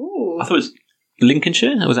 Ooh. I thought it was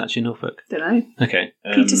Lincolnshire. It was actually Norfolk. Don't know. Okay.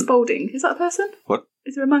 Peter Spalding. Is that a person? What?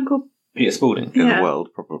 Is there a man called... Peter Spalding. In Yeah. the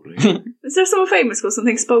world, probably. Is there someone famous called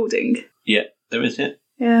something Spalding? Yeah, there is, yeah.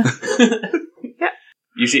 Yeah.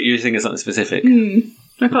 You're thinking of something specific?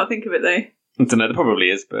 I can't think of it, though. I don't know, there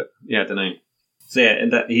probably is, but yeah, I don't know. So yeah,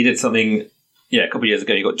 and that he did something, a couple of years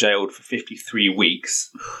ago, he got jailed for 53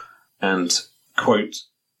 weeks, and, quote,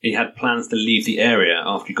 he had plans to leave the area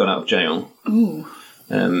after he got out of jail. Ooh.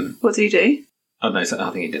 What did he do? I don't know, so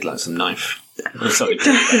I think he did like some knife. Or something.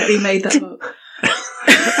 Definitely made that up.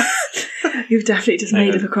 You've definitely just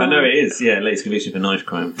made up a crime. I know it is, yeah, latest conviction for knife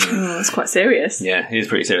crime. Yeah. Oh, it's quite serious. Yeah, he was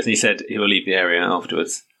pretty serious. And he said he will leave the area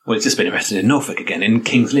afterwards. Well, he's just been arrested in Norfolk again, in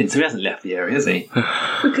King's Lynn, so he hasn't left the area, has he?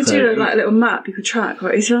 We could do like a little map you could track,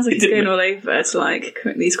 right? It sounds like he's going all over to like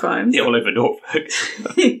commit these crimes. Yeah, all over Norfolk.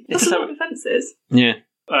 That's a lot of offences. Yeah,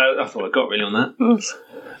 that's all I got really on that.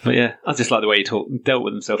 But yeah, I just like the way he dealt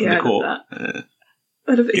with himself in the court.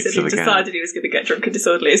 I love that he Gift said of he the decided he was going to get drunk and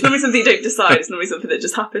disorderly. It's normally something you don't decide, it's normally something that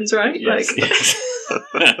just happens, right? Yes, yes.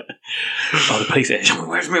 The police here.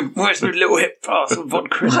 Where's my little hip flask of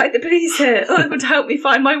vodka? Why are the police here? Oh, they're going to help me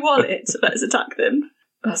find my wallet. Let's attack them.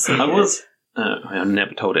 That's so good. I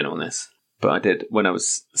never told anyone this, but I did when I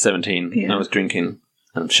was 17. Yeah. I was drinking,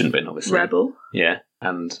 and shouldn't have been, obviously. Rebel. Yeah,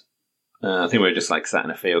 and I think we were just like sat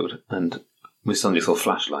in a field, and we suddenly saw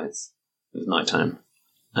flashlights. It was night time,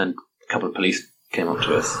 and a couple of police came up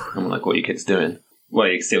to us and were like, "What are you kids doing?" Well,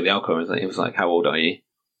 you can steal the alcohol. He was like, "How old are you?"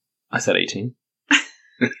 I said 18.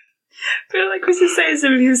 I feel like Chris is saying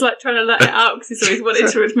something, he was like trying to let it out because he's always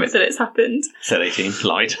wanted to admit that it's happened. Said 18,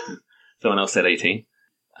 lied. Someone else said 18.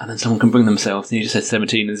 And then someone can bring themselves, and he just said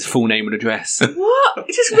 17 and his full name and address. What?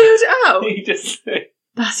 He just reeled it out? He just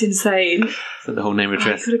That's insane. said the whole name and Oh, he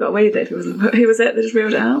address. could have got away with it if it wasn't. Who was it that just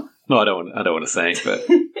reeled it out? No, I don't want to say, but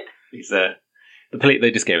he's the police. They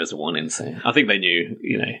just gave us a warning, so I think they knew,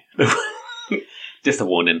 just a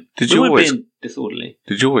warning. Did We you weren't always being disorderly?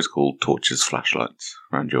 Did you always call torches flashlights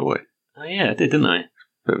around your way? Oh yeah, I did, didn't I?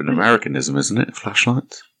 Bit of an Americanism, isn't it?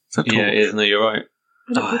 Flashlights. Is that Yeah, it is. No, you're right.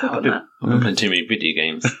 I don't pick up on that. I've been playing too many video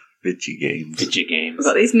games. Vidgy games. We've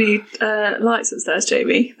got these new lights upstairs,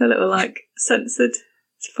 Jamie. They're little, like, censored.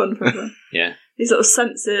 It's fun for everyone. Yeah. These little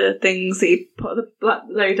sensor things that you put the black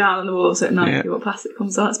low down on the wall so at night Yeah. you what plastic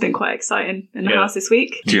comes out. It's been quite exciting in the Yeah. house this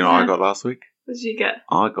week. Do you know what I got last week? What did you get?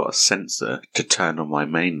 I got a sensor to turn on my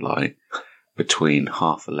main light between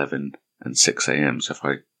 11:30 and 6 a.m. So if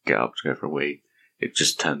I get up to go for a wee, it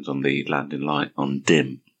just turns on the landing light on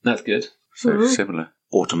dim. That's good. So Ooh. similar.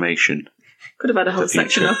 Automation. Could have had a whole The future.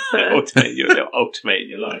 section of Ultimate in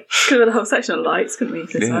your life. could have had a whole section of lights, couldn't we,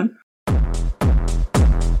 this Yeah. one?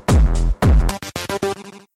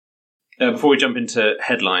 Before we jump into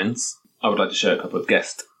headlines, I would like to share a couple of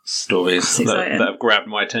guest stories That's that exciting. have grabbed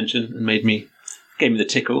my attention and gave me the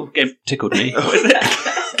tickle. Tickled me. What is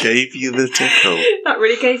it? Gave you the tickle. That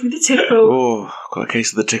really gave me the tickle. Oh, got a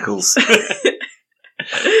case of the tickles.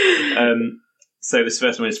 So this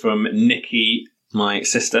first one is from Nikki, my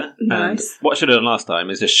sister. Nice. And what I should have done last time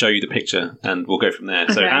is just show you the picture and we'll go from there.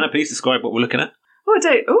 So Okay. Hannah, please describe what we're looking at. Oh, I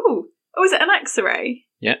don't. Oh, is it an X-ray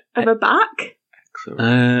Yeah. of a back?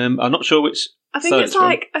 I'm not sure which. I think side it's from.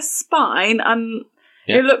 like a spine, and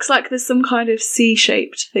Yeah. it looks like there's some kind of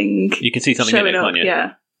C-shaped thing You can see something in showing it, up. can't you?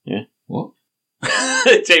 Yeah, What?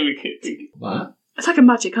 Jamie. What? it's like a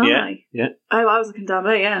magic eye. Yeah, yeah. Oh, I was looking down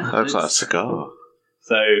there. Yeah. That looks like a cigar.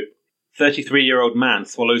 So, 33-year-old man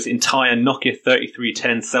swallows entire Nokia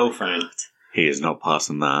 3310 cell phone. He is not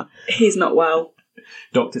passing that. He's not well.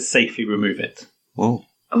 Doctors safely remove it. Oh,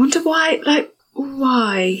 I wonder why. Like,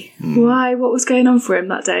 why? Hmm. Why? What was going on for him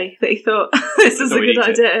that day that he thought this is a Thought he'd good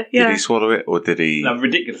eat it. idea? did Yeah. he swallow it or did he? Now,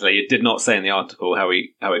 ridiculously, it did not say in the article how it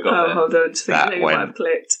got Oh, there. hold on. Just That thinking maybe I might went- have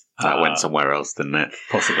clicked. That went somewhere else, didn't it?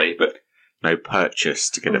 Possibly, but No purchase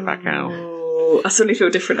to get it back out. Oh, I suddenly feel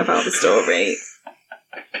different about the story.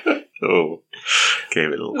 Oh, gave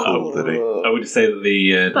it a little call, did he? I would say that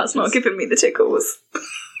the... That's not giving me the tickles.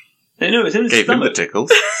 No, it was in his Gave him the stomach.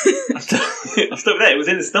 tickles. I'll stop there. It was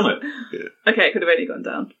in his stomach. Okay, it could have only gone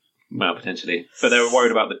down. Well, potentially. But they were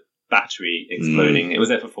worried about the battery exploding. It was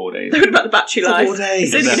there for 4 days. What about the battery life? 4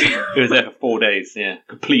 days. It was there, it was there for 4 days, yeah.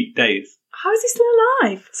 Complete days. How is he still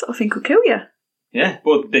alive? That sort of thing could kill you. Yeah,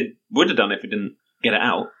 well, they would have done it if it didn't get it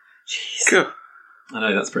out. Jeez. Go. I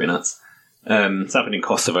know, that's pretty nuts. It's happened in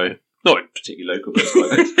Kosovo. Not particularly local, but it's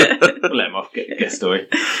quite good. We'll let him off, get a story.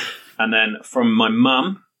 And then from my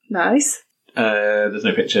mum, Nice. there's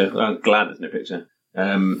no picture. I'm glad there's no picture.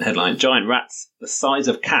 Headline, giant rats the size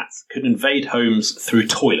of cats could invade homes through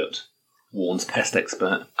toilet, warns pest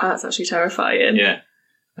expert. Oh, that's actually terrifying. Yeah.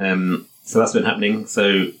 So that's been happening.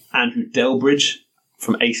 So Andrew Delbridge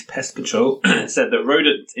from Ace Pest Control said that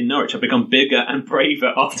rodents in Norwich have become bigger and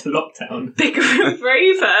braver after lockdown. Bigger and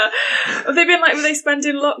braver. Have they been like, were they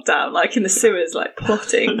spending lockdown, like in the sewers, like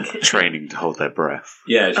plotting? Training to hold their breath.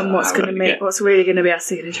 Yeah. And what's going to make, what's really going to be our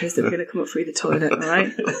signature is that we're going to come up through the toilet, all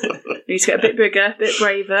right? We need to get a bit bigger, a bit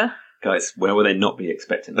braver. Guys, where will they not be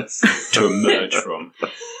expecting us to emerge from?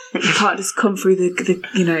 You can't just come through the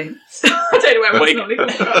you know. I don't know where Wait. it's normally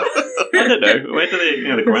coming from. I don't know. Where do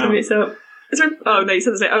they? The ground. It's up. Oh no, you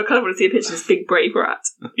said the same. I kind of want to see a picture of this big brave rat.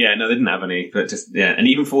 Yeah, no, they didn't have any, but just and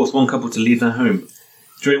even forced one couple to leave their home.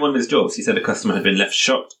 During one of his jobs, he said a customer had been left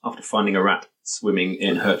shocked after finding a rat swimming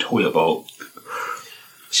in her toilet bowl.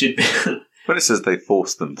 She'd been When it says they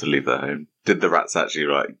forced them to leave their home, did the rats actually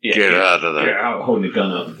Yeah, get yeah. out of there? out holding a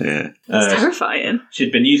gun up. Yeah. It's terrifying.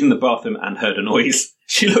 She'd been using the bathroom and heard a noise.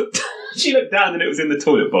 She looked down and it was in the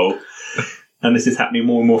toilet bowl. And this is happening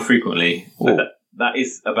more and more frequently. Oh. But that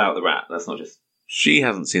is about the rat. That's not just. She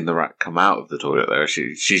hasn't seen the rat come out of the toilet though.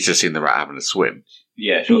 She's just seen the rat having a swim.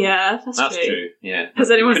 Yeah, sure. Yeah, that's That's true. true. Yeah.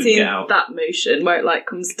 Has anyone Couldn't seen get out. that motion where it like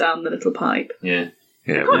comes down the little pipe? Yeah.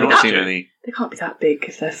 Yeah, can't we've be not that seen big. any. They can't be that big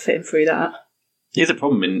if they're fitting through that. Here's a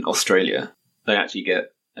problem in Australia. They actually get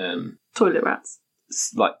Toilet rats.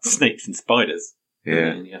 like snakes and spiders. Yeah.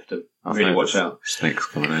 And you have to I've really heard watch of out. Snakes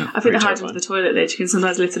coming out. I think Pretty they hide terrifying. under the toilet lid. You can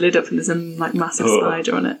sometimes lift the lid up and there's a like massive Oh.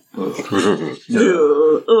 spider on it.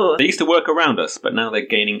 Ugh. Ugh. They used to work around us, but now they're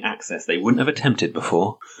gaining access they wouldn't have attempted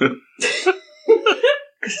before. Because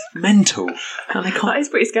it's mental. And they That can't. is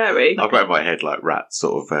pretty scary. I've got in my head like rats,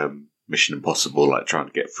 sort of Mission Impossible, like trying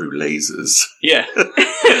to get through lasers, Yeah.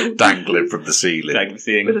 dangling from the ceiling. Like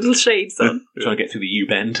seeing, With little shades on. trying to get through the U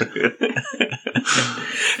bend. So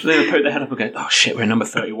they would poke their head up and go, "Oh shit, we're in number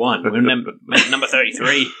 31. We're in number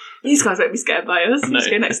 33." These guys won't be scared by us. No. Let's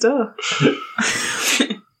go next door.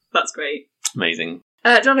 That's great. Amazing. Do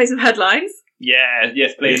you want to play some headlines? Yeah.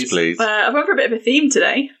 Yes, please. Yes, please. I've gone for a bit of a theme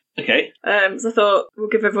today. Okay. So I thought we'll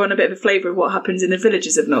give everyone a bit of a flavour of what happens in the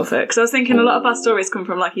villages of Norfolk. Because I was thinking a lot of our stories come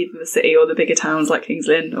from like either the city or the bigger towns like Kings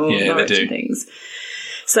Lynn or Yeah, they Norwich do. and things.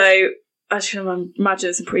 So as you can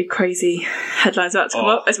imagine, some pretty crazy headlines about to come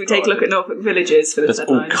Oh, up as we take a God. look at Norfolk villages for this There's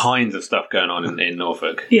all headline. kinds of stuff going on in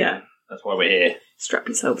Norfolk. Yeah. That's why we're here. Strap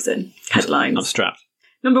yourselves in. I'm Headlines. strapped.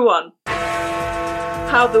 Number 1.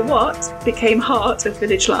 How the what became heart of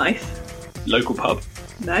village life. Local pub.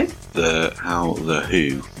 No. The how, the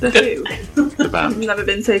who, The who. the I've band, never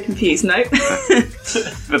been so confused. No.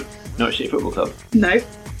 The Norwich City Football Club. No.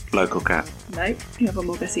 local cat. No. You have one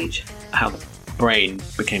more guess each. How the brain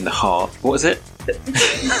became the heart. What was it?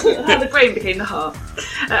 How the brain became the heart.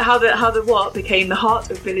 How the what became the heart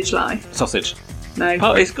of village life. Sausage. No.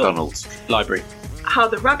 Oh, it's got McDonald's. library. How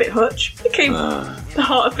the rabbit hutch became the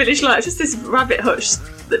heart of village life. Just this rabbit hutch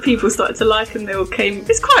that people started to like, and they all came.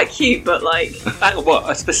 It's quite cute, but like, What,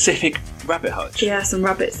 a specific rabbit hutch? yeah, some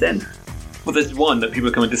rabbits in. Well, there's one that people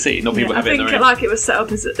are coming to see, not people I having think their own. like it was set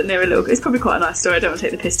up as near a little. It's probably quite a nice story. I don't want to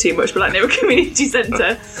take the piss too much, but like near a community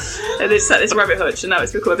centre, and they set this rabbit hutch, and now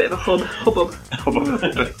it's become a bit of a hubbub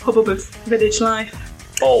of village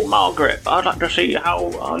life. Oh, Margaret, I'd like to see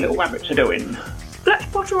how our little rabbits are doing. Let's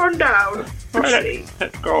put her on down.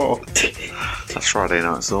 Let's go. That's Friday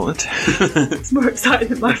night sorted. It's more exciting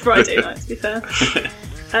than my Friday night, to be fair.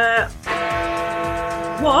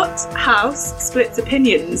 What house splits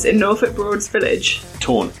opinions in Norfolk Broads Village?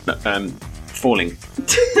 Torn. Falling.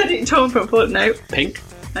 Torn from Fort. No. Pink.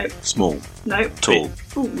 No. Small. No. Tall.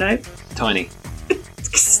 Oh, no. Tiny.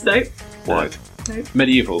 No. Wide.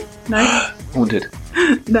 Medieval. No. Haunted.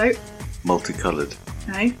 No. Multicoloured.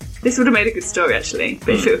 No. This would have made a good story, actually. But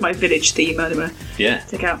if it was my village theme, I'd have Yeah.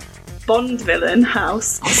 take out. Bond villain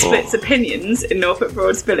house splits opinions in Norfolk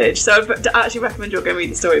Broads Village. So I actually recommend you all go read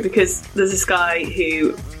the story, because there's this guy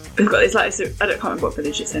who's got this, like, I can't remember what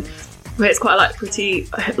village it's in, but it's quite like pretty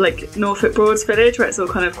like Norfolk Broads Village, where it's all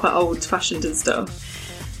kind of quite old fashioned and stuff.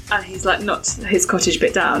 And he's like knocked his cottage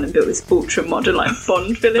bit down and built this ultra modern like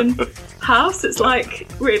Bond villain house. It's like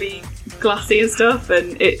really glassy and stuff,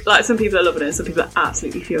 and it like some people are loving it and some people are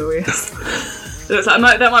absolutely furious. So it's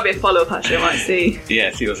like, that might be a follow-up, actually, I might see.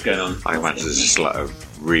 Yeah, see what's going on. I imagine it's just like a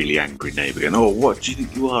really angry neighbour going, "Oh, what, do you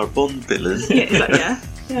think you are, a Bond villain?" Yeah, he's like, yeah,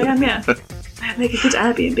 I am, yeah. I make a good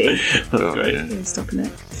Airbnb. Oh, great. yeah. I'm stopping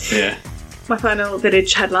it. Yeah. My final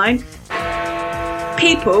village headline.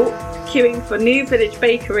 People queuing for new village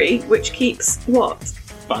bakery, which keeps what?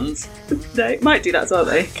 Buns. No, might do that as well,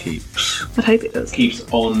 though. Keeps. I'd hope it does. Keeps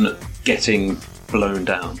on getting blown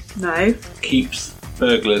down. No, Keeps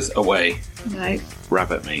burglars away. no,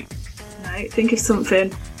 Rabbit meat. no. Think of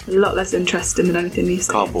something a lot less interesting than anything you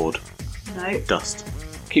say. Cardboard. No, Dust.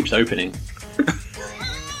 Keeps opening.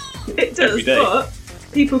 it does, Every day. but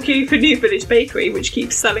people queue for new village bakery, which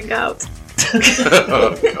keeps selling out.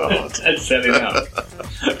 Oh, God. And selling out.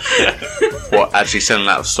 What, actually selling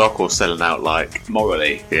out of stock or selling out like...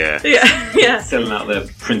 Morally. Yeah. Yeah. Selling out their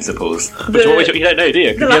principles. The- Which you don't know, do you?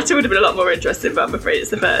 'Cause The you latter would have been a lot more interesting, but I'm afraid it's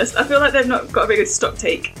the first. I feel like they've not got a very good stock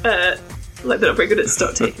take. Like they're not very good at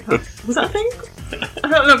stock taking. Was that a thing? I feel like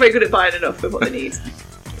they're not very good at buying enough of what they need.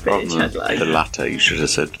 Village headline. The latter, you should have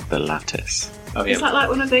said the lattice. Oh, yeah. Is that like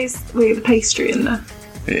one of those with the pastry in there?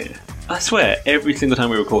 Yeah. I swear, every single time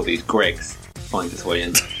we record these, Greg's finds its way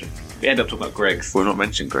in. We end up talking about Greg's. We're not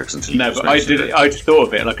mentioning Greg's until you No, just but I mentioned did. it. I just thought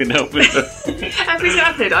of it, and I couldn't help it. Every single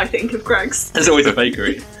episode I think of Greg's. There's always a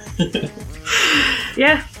bakery.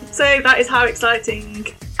 Yeah, so that is how exciting.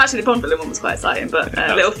 Actually, the Bond villain one was quite exciting, but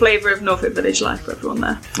a little flavour of Norfolk village life for everyone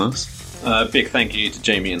there. Nice. Big thank you to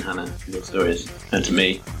Jamie and Hannah for your stories, and to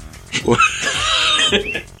me.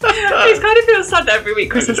 It kind of feels sad every week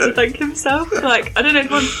Chris has to thank himself. Like, I don't know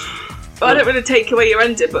if I don't want to take away your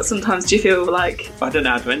ending, but sometimes do you feel like... I don't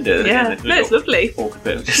know how to end it. Yeah, no, it's lovely. Awkward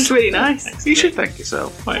bit. It's really nice. You should thank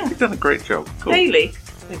yourself. Yeah. You've done a great job. Cool. Daily.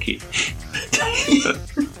 Thank you.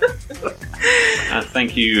 And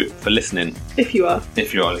thank you for listening. If you are.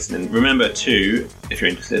 If you are listening, remember to, if you're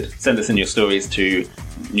interested, send us in your stories to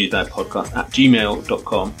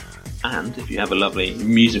newsbagpodcast@gmail.com. And if you have a lovely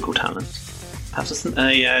musical talent, perhaps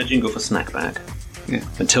a jingle for Snack Bag. Yeah.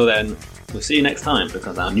 Until then, we'll see you next time,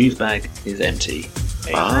 because our news bag is empty.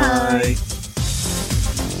 Bye.